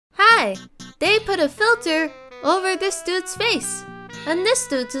Why? They put a filter over this dude's face. And this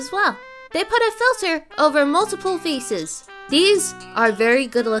dude's as well. They put a filter over multiple faces. These are very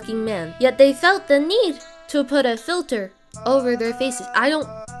good-looking men, yet they felt the need to put a filter over their faces. I don't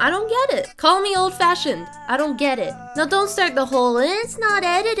get it. Call me old-fashioned. I don't get it. Now don't start the whole it's not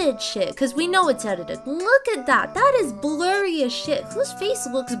edited shit, because we know it's edited. Look at that. That is blurry as shit. Whose face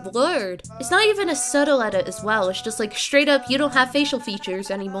looks blurred? It's not even a subtle edit as well. It's just like straight up, you don't have facial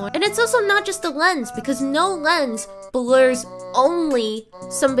features anymore. And it's also not just the lens, because no lens blurs only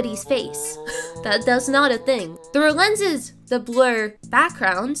somebody's face. That's not a thing. There are lenses that blur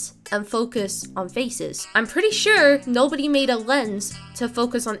backgrounds and focus on faces. I'm pretty sure nobody made a lens to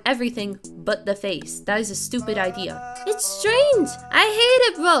focus on everything but the face. That is a stupid idea. It's strange. I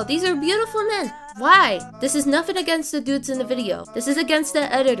hate it, bro. These are beautiful men. Why? This is nothing against the dudes in the video. This is against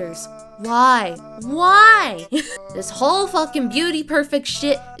the editors. Why? Why? This whole fucking beauty perfect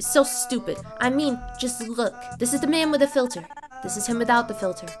shit is so stupid. I mean, just look. This is the man with a filter. This is him without the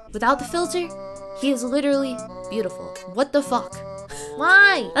filter. Without the filter, he is literally beautiful. What the fuck?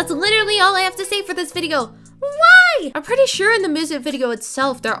 Why? That's literally all I have to say for this video. Why? I'm pretty sure in the music video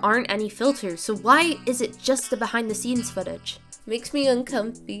itself there aren't any filters, so why is it just the behind the scenes footage? Makes me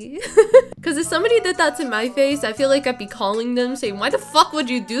uncomfy. Because if somebody did that to my face, I feel like I'd be calling them saying, why the fuck would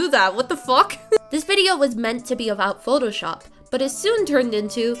you do that? What the fuck? This video was meant to be about Photoshop, but it soon turned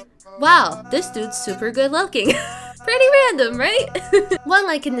into, wow, this dude's super good looking. Pretty random, right? One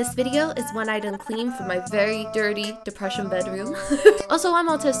like in this video is one item clean from my very dirty depression bedroom. Also, I'm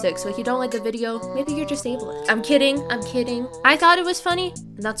autistic, so if you don't like the video, maybe you're just ableist. I'm kidding, I'm kidding. I thought it was funny,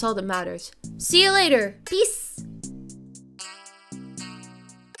 and that's all that matters. See you later. Peace.